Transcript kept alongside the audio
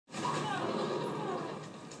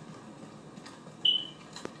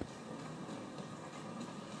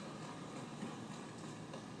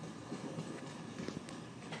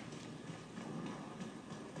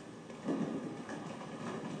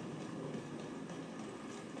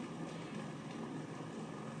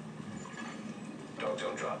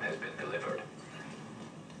zone drop has been delivered.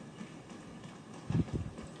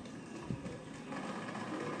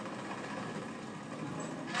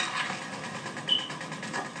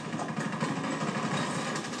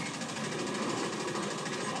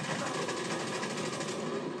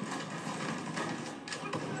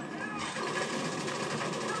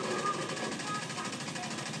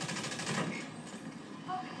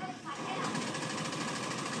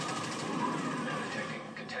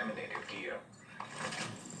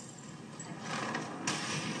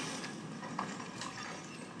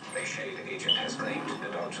 A shade agent has claimed the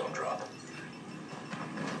dark zone drop.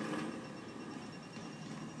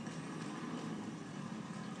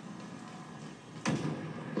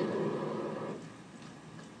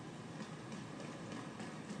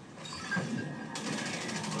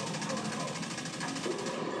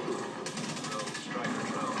 Striker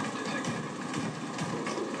drone detected.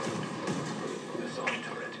 Assault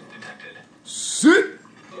turret detected. Sit!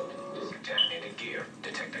 Contaminated gear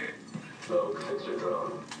detected. Rogue fixer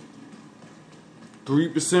drone.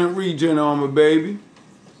 3% regen armor, baby.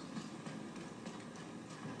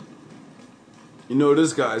 You know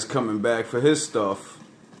this guy's coming back for his stuff.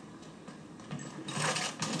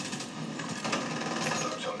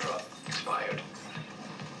 Zone drop expired.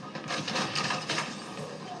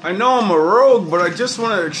 I know I'm a rogue, but I just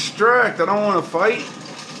want to extract. I don't want to fight.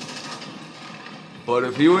 But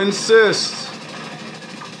if you insist.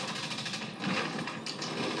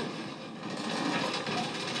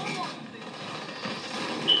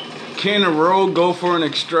 Can a rogue go for an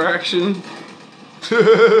extraction?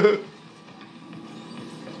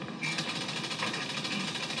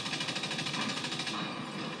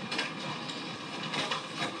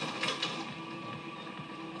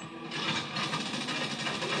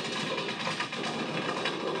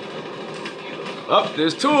 Oh,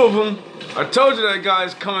 there's two of them. I told you that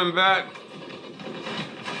guy's coming back.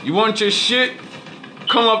 You want your shit?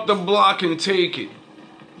 Come up the block and take it.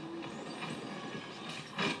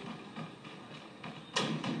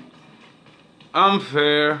 I'm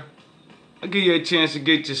fair. I'll give you a chance to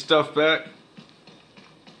get your stuff back.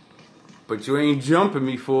 But you ain't jumping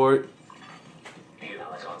me for it.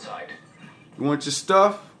 Healers on site. You want your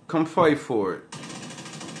stuff? Come fight for it.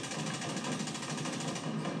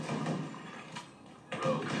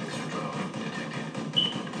 Rogue fixer drone detected.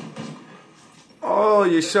 Oh,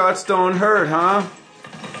 your shots don't hurt, huh?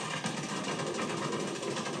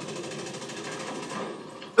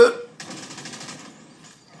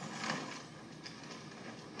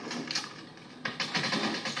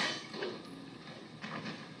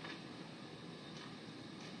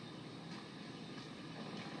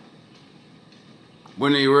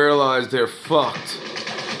 When they realize they're fucked.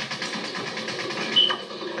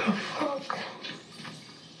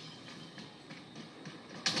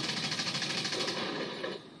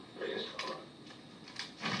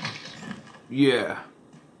 Yeah.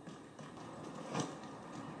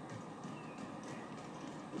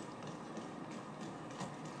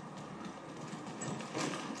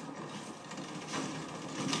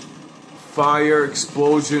 Fire,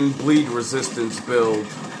 explosion, bleed resistance build.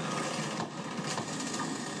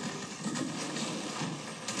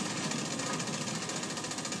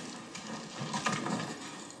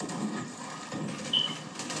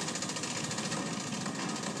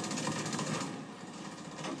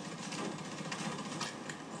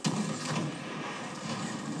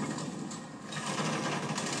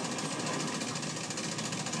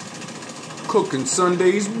 Cooking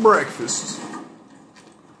Sunday's breakfast.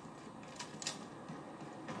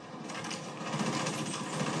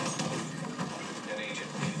 An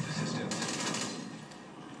agent needs assistance.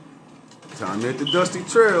 Time to hit the dusty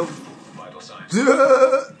trail. Vital signs.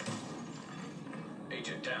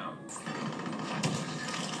 Agent down.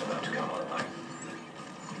 About to come online.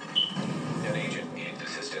 An agent needs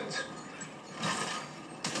assistance.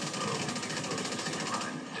 Explosive secret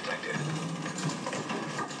line detected.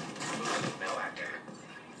 Now active.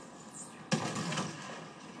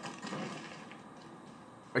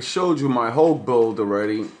 I showed you my Hulk build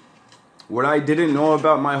already. What I didn't know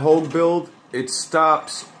about my Hulk build, it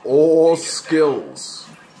stops all skills.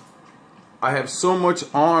 I have so much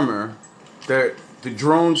armor that the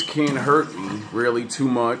drones can't hurt me really too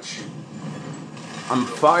much. I'm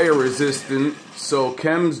fire resistant, so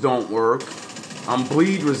chems don't work. I'm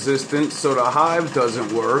bleed resistant, so the hive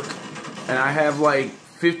doesn't work. And I have like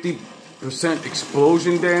 50%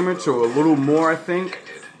 explosion damage, or a little more I think.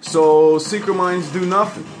 So secret mines do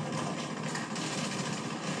nothing.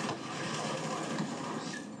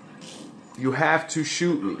 You have to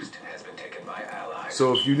shoot me. Has been taken by allies.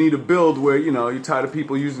 So if you need a build where, you know, you're tired of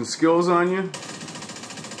people using skills on you,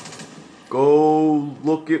 go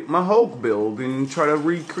look at my Hulk build and try to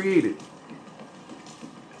recreate it.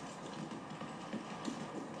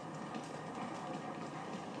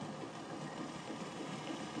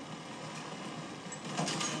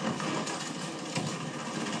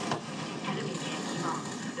 Enemy can't keep up.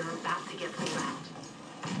 They're about to get pulled out.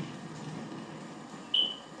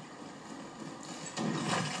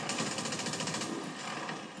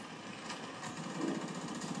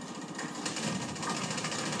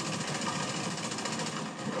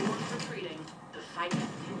 The ones retreating. The fight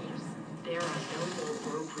continues. There are no more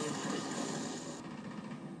rogue reinforcements.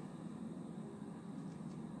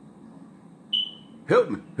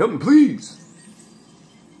 Help me, please.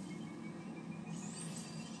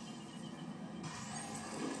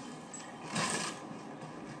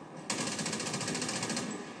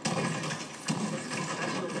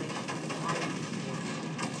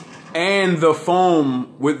 And the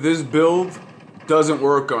foam with this build doesn't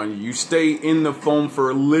work on you. You stay in the foam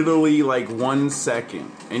for literally like 1 second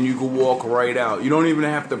and you can walk right out. You don't even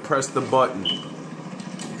have to press the button.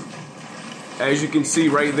 As you can see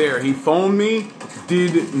right there, he foamed me,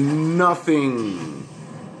 did nothing.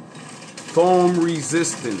 Foam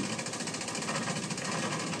resistant.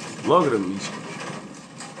 Look at him.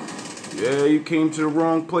 Yeah, you came to the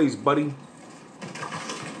wrong place, buddy.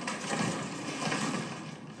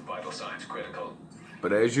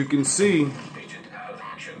 But as you can see,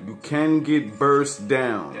 you can get burst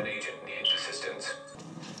down.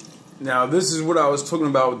 Now this is what I was talking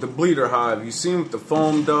about with the bleeder hive. You see what the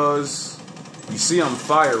foam does. You see I'm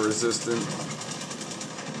fire resistant.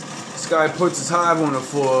 This guy puts his hive on the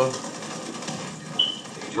floor.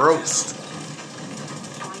 Roast.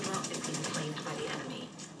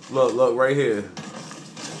 Look right here.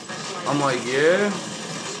 I'm like, yeah?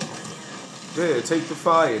 Yeah, take the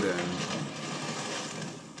fire then.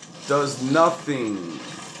 Does nothing.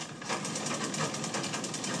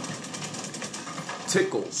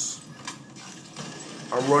 Tickles.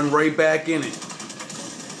 I run right back in it.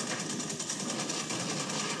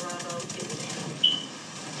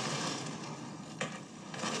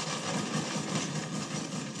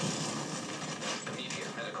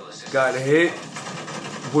 Got hit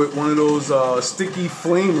with one of those sticky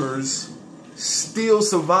flamers. Still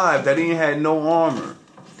survived. That ain't had no armor.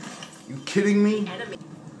 You kidding me?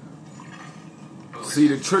 See,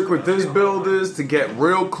 the trick with this build is to get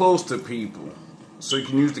real close to people, so you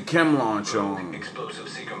can use the chem launch on them. Explosive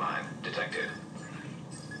seeker mine detected.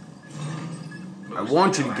 I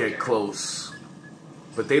want you to get close,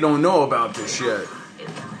 but they don't know about this yet.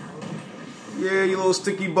 Yeah, you little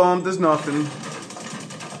sticky bomb does nothing.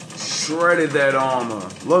 Shredded that armor.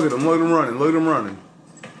 Look at him running, look at him running.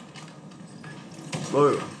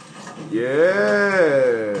 Look at him.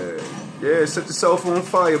 Yeah. Yeah, set yourself on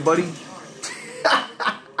fire, buddy.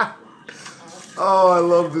 Oh, I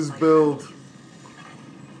love this build.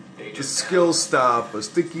 The skill stopper.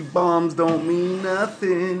 Sticky bombs don't mean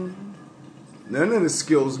nothing. None of the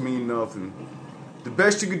skills mean nothing. The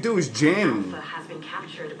best you could do is jam me. Has been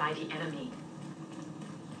captured by the enemy.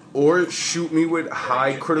 Or shoot me with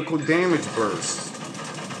high critical damage bursts.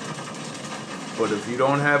 But if you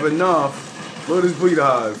don't have enough, look at this bleed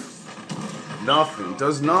hive. Nothing.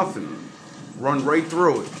 Does nothing. Run right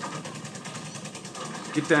through it.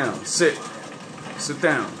 Get down. Sit. Sit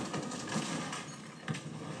down.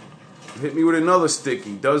 Hit me with another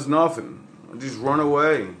sticky. Does nothing. I just run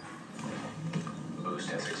away.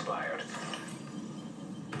 Boost has expired.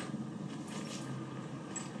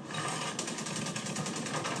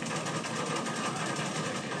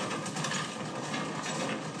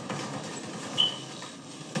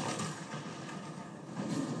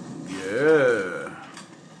 Yeah.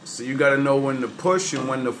 So you gotta know when to push and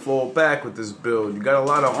when to fall back with this build. You got a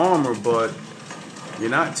lot of armor, but you're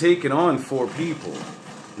not taking on 4 people.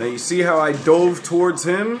 Now you see how I dove towards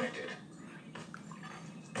him?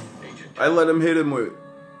 I let him hit him with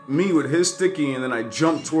me with his sticky, and then I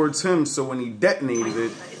jumped towards him, so when he detonated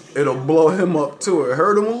it, it'll blow him up too. It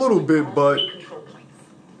hurt him a little bit, but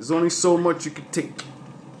there's only so much you can take.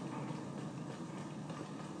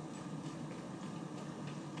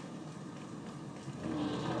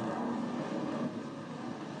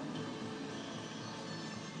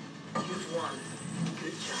 You've won.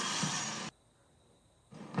 Good job.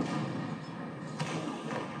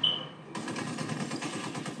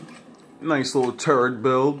 Nice little turret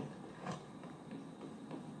build.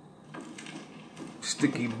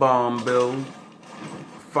 Sticky bomb build.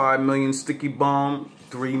 5 million sticky bomb.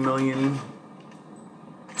 3 million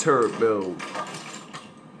turret build.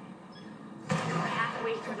 You're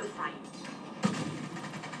halfway through the fight.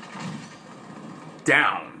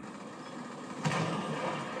 Down.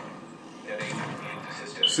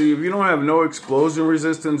 See, if you don't have no explosion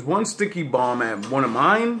resistance, one sticky bomb at one of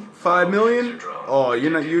mine, 5 million. Oh,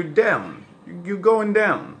 you're down. You're going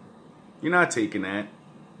down. You're not taking that.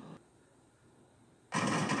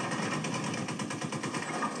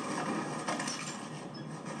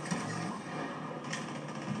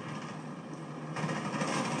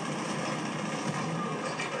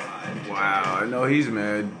 Wow, I know he's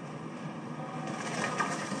mad.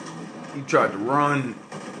 He tried to run.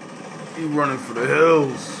 He running for the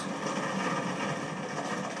hills.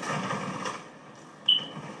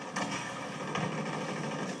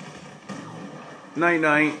 Night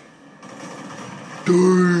night.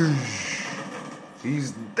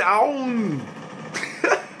 He's down.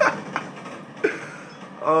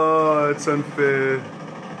 Oh, it's unfair.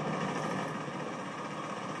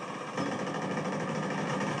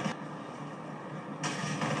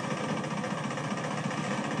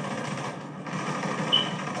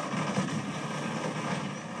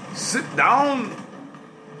 Sit down.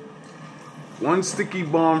 One sticky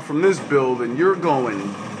bomb from this build and you're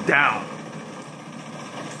going down.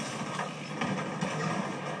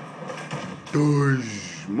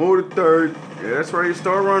 Motor third. Yeah, that's right. You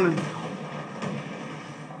start running.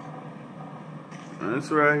 That's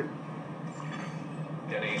right.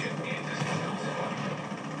 That agent needs assistance.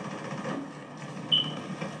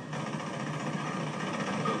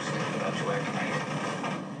 Boost about to activate.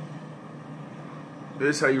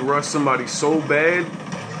 This is how you rush somebody so bad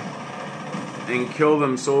and kill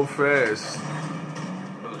them so fast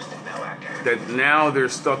Boost now active. that now they're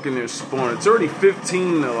stuck in their spawn. It's already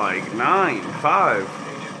 15 to like 9, 5. Agent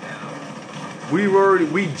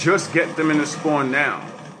down. We just get them in the spawn now.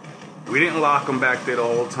 We didn't lock them back there the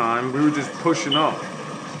whole time. We were just pushing up.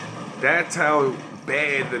 That's how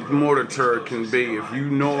bad the mortar turret can be if you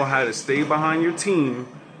know how to stay behind your team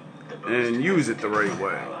and use it the right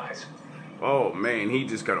way. Allies. Oh man, he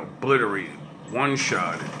just got obliterated.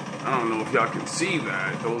 One-shotted. I don't know if y'all can see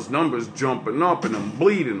that. Those numbers jumping up and I'm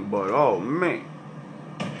bleeding, but oh man.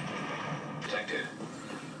 Detected.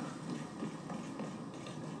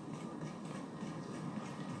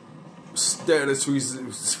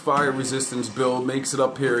 Status fire resistance build makes it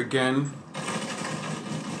up here again.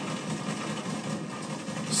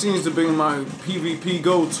 Seems to be my PvP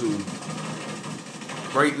go-to.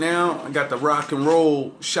 Right now, I got the rock and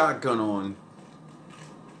roll shotgun on.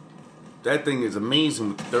 That thing is amazing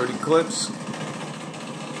with the 30 clips.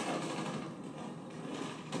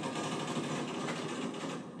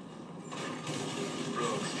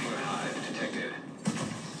 Rogue steamer hive detected.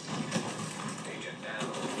 Agent down.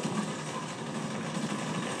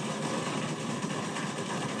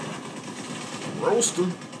 Roast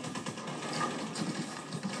him.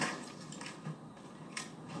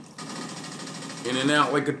 In and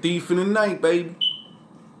out like a thief in the night, baby.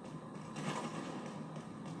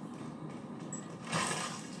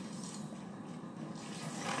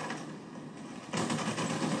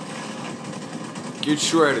 Get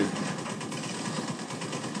shredded.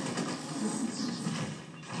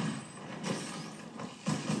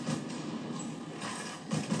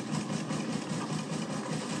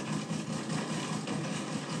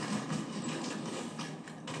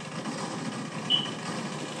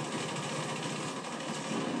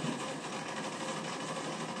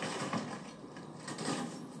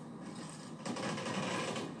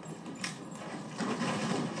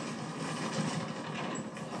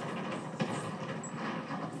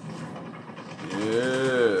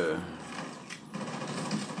 Yeah.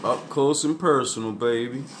 Up close and personal,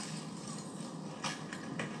 baby.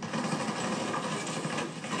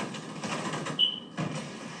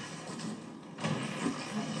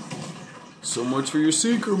 So much for your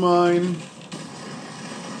seeker mine.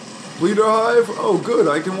 Bleeder hive? Oh good,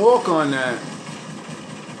 I can walk on that.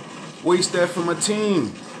 Waste that for my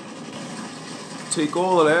team. Take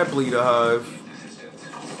all of that bleeder hive.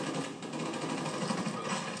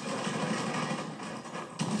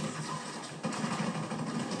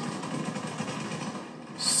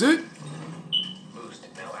 Sit. Boost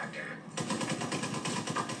now active.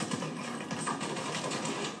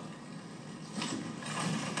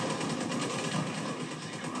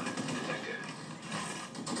 Seeker mine detected.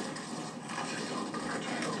 System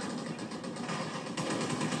curtailed.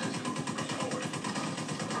 System forward.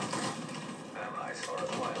 Allies are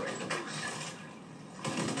acquiring the boost.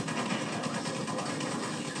 Allies have acquired the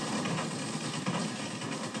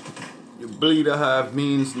boost. Your bleeder hive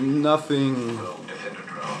means nothing. Rogue defender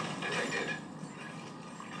drone detected.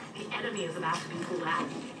 The enemy is about to be pulled out.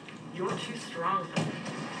 You're too strong for them.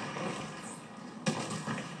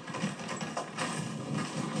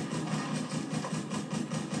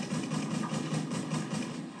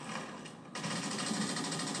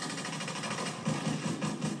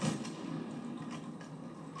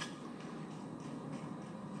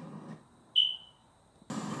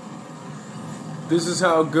 This is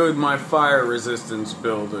how good my fire resistance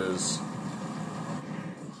build is.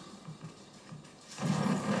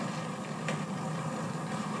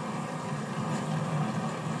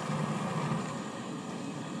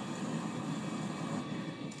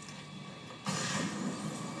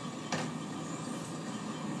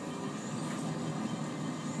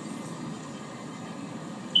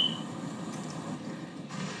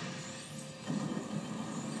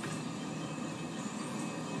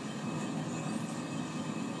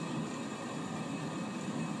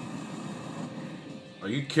 Are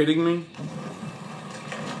you kidding me?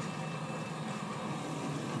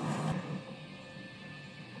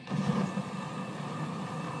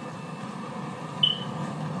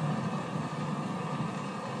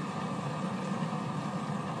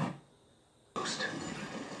 Boost.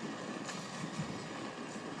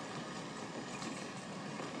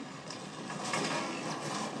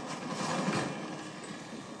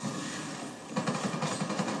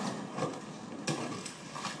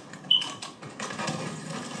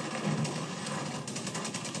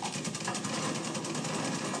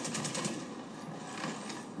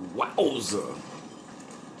 Wowza.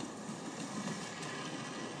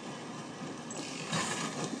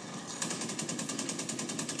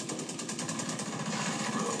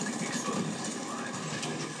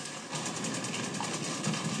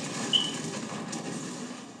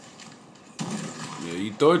 Yeah,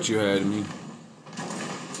 you thought you had me.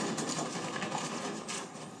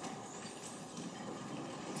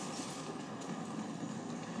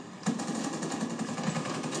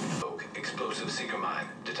 Explosive seeker mine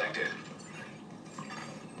detected.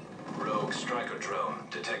 Rogue striker drone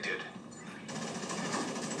detected.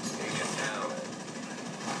 Agent down.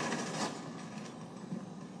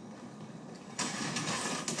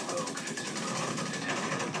 Rogue fixer drone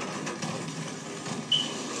detected.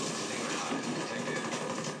 Rogue stinger hive detected.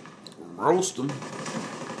 Roast them.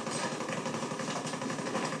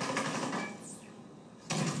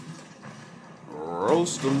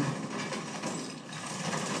 Roast them.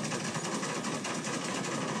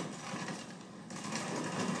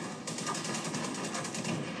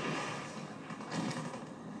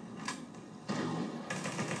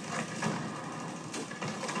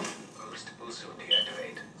 Will soon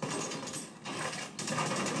deactivate.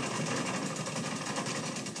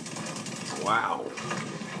 Wow.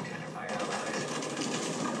 My allies.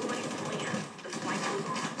 The flight goes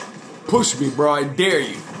on. Push me, bro. I dare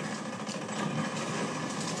you.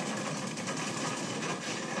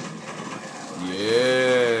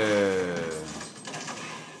 Yeah.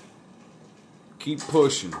 Keep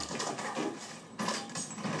pushing.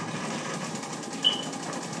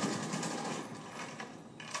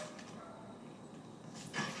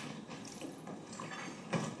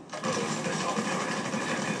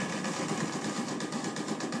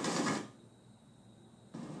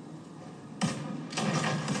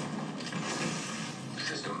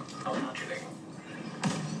 System malfunctioning.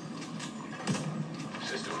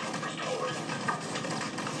 System restored.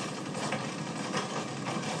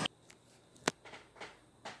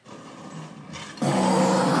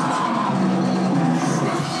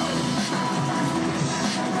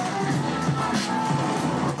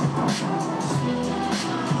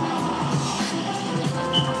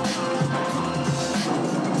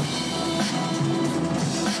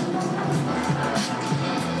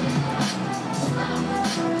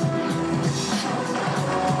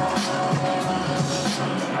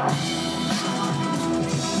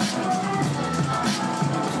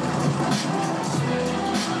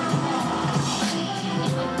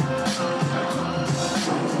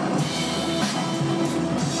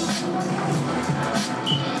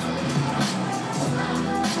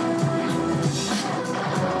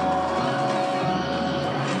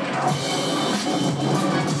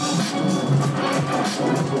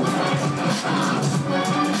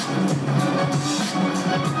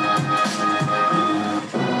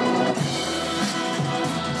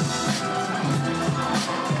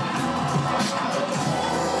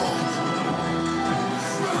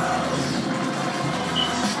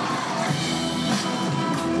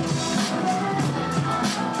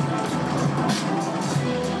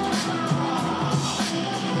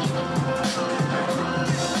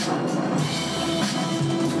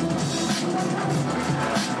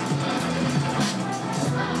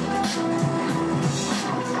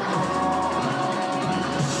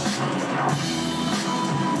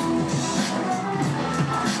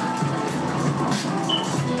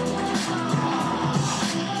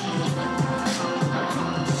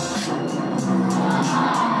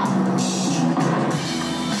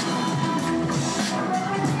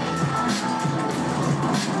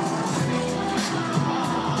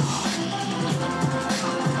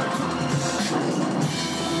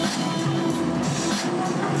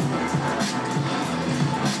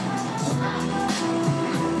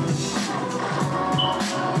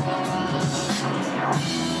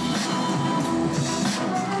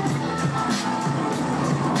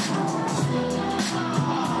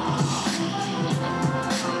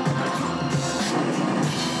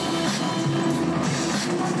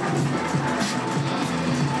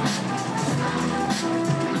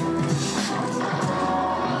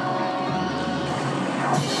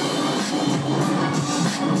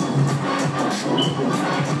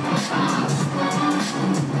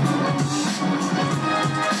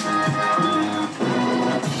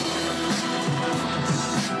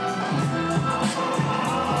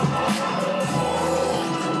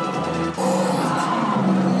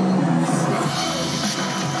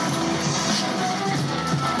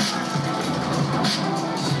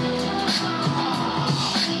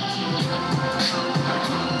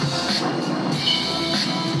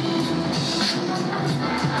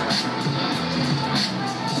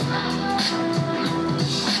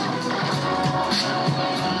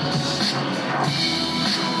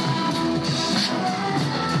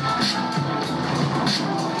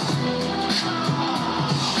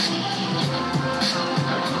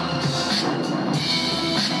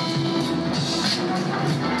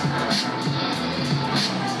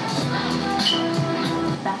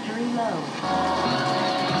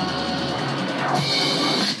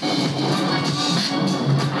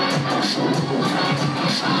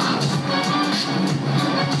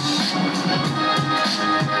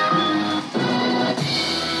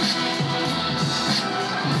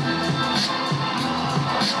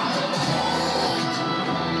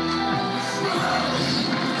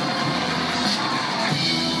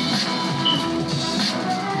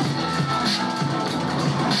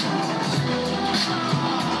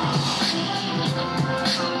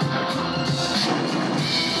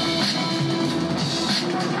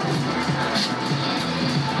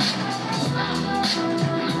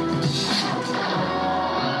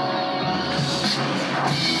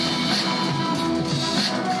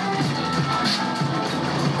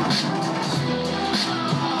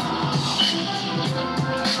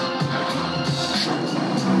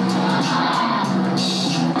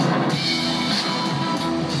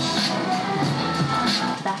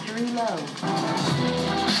 Battery low.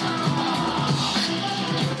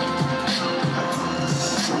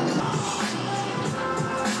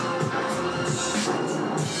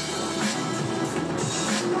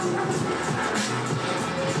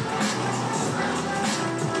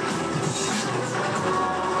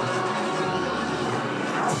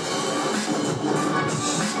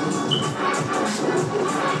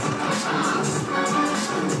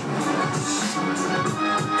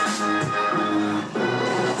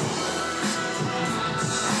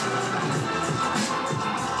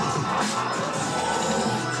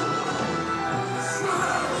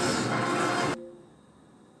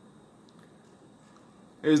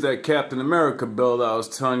 Here's that Captain America build I was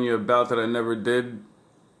telling you about that I never did.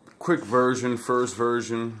 Quick version, first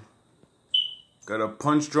version. Got a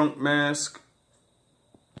punch drunk mask.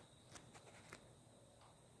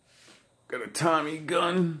 Got a Tommy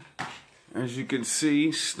gun. As you can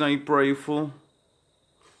see, snipe rifle.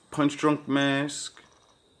 Punch drunk mask.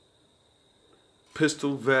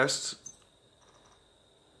 Pistol vest.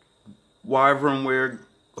 Wyvern wear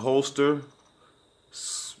holster.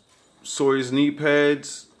 Sawyer's knee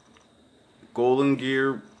pads, golden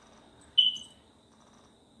gear,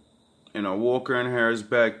 and a Walker and Harris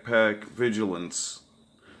backpack, vigilance.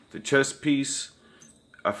 The chest piece,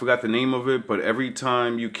 I forgot the name of it, but every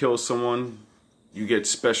time you kill someone, you get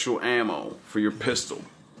special ammo for your pistol.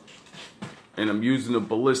 And I'm using a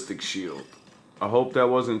ballistic shield. I hope that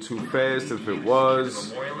wasn't too fast. If it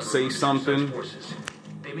was, say something.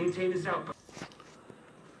 They maintain this outpost.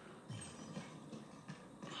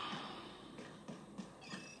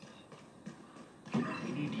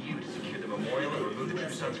 We need you to secure the memorial and remove the True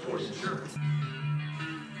Sons forces. Sure.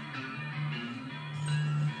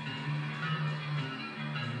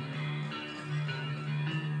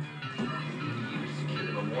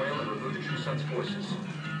 Sons forces.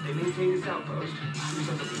 They maintain this outpost. True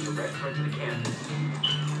Sons will be direct front to the campus.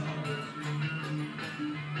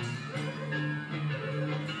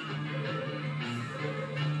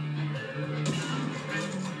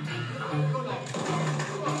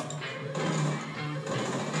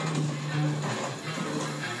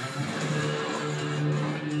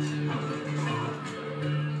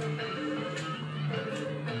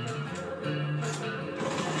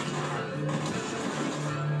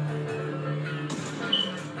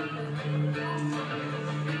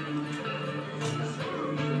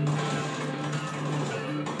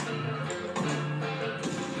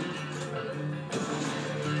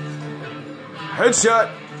 Headshot.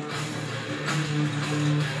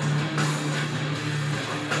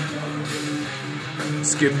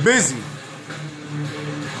 Let's get busy.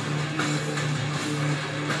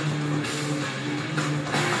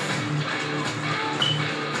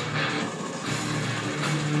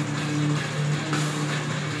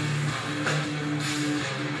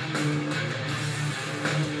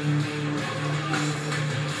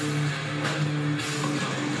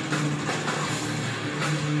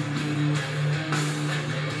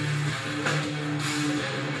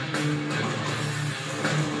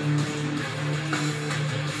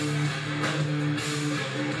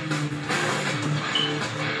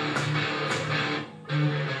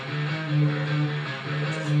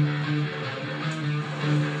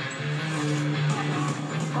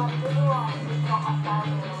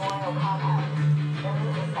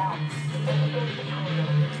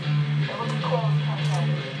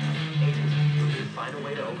 Find a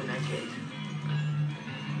way to open that gate.